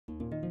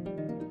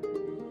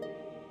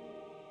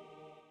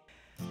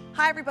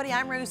Hi everybody,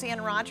 I'm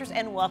Roseanne Rogers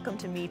and welcome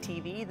to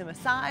MeTV, the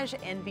Massage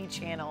Envy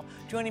channel.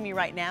 Joining me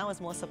right now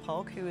is Melissa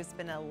Polk, who has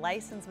been a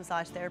licensed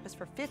massage therapist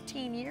for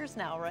 15 years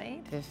now,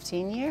 right?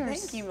 15 years.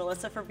 Thank you,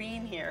 Melissa, for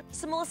being here.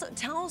 So Melissa,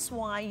 tell us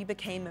why you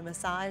became a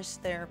massage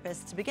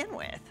therapist to begin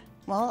with.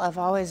 Well, I've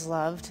always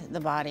loved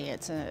the body.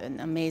 It's an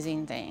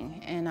amazing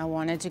thing. And I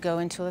wanted to go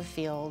into a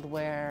field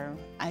where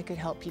I could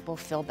help people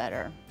feel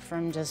better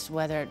from just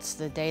whether it's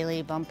the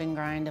daily bump and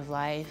grind of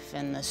life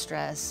and the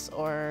stress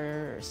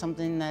or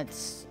something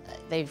that's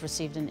they've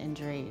received an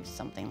injury,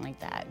 something like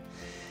that.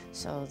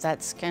 So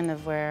that's kind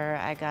of where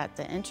I got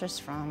the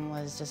interest from,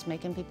 was just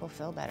making people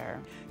feel better.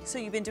 So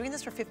you've been doing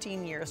this for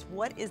 15 years.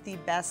 What is the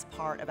best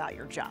part about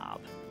your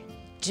job?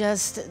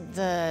 Just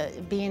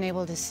being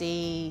able to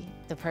see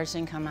the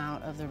person come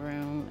out of the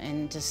room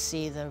and just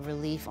see the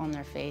relief on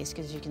their face,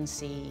 because you can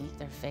see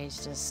their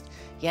face just,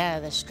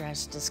 the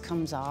stress just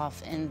comes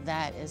off, and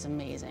that is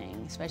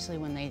amazing, especially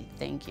when they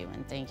thank you,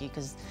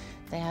 because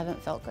they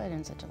haven't felt good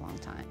in such a long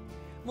time.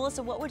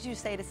 Melissa, what would you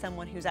say to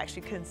someone who's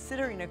actually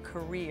considering a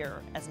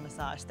career as a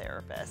massage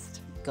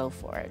therapist? Go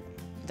for it.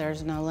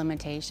 There's no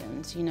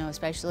limitations,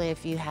 especially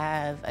if you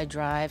have a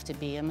drive to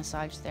be a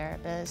massage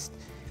therapist.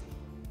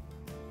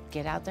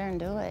 Get out there and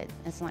do it.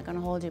 It's not going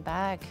to hold you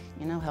back.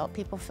 Help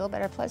people feel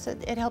better. Plus,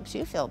 it helps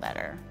you feel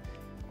better.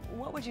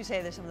 What would you say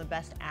are some of the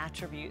best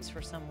attributes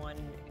for someone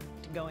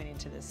going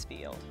into this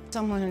field?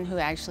 Someone who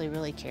actually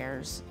really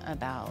cares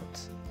about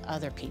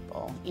other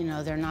people.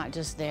 They're not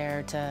just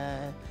there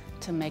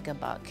to make a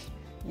buck,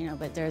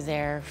 but they're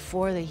there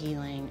for the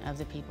healing of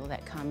the people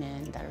that come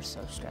in that are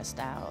so stressed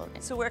out.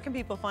 So where can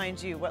people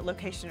find you? What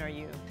location are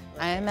you?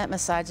 I am at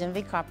Massage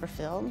Envy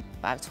Copperfield,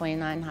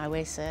 529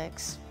 Highway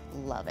 6.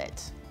 Love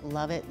it.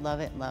 Love it,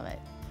 love it, love it.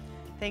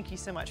 Thank you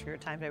so much for your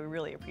time today. We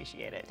really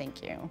appreciate it.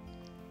 Thank you.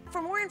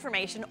 For more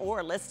information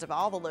or a list of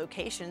all the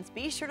locations,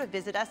 be sure to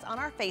visit us on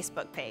our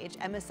Facebook page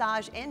at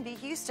Massage Envy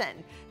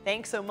Houston.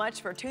 Thanks so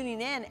much for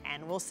tuning in,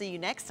 and we'll see you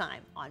next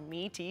time on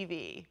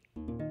MeTV.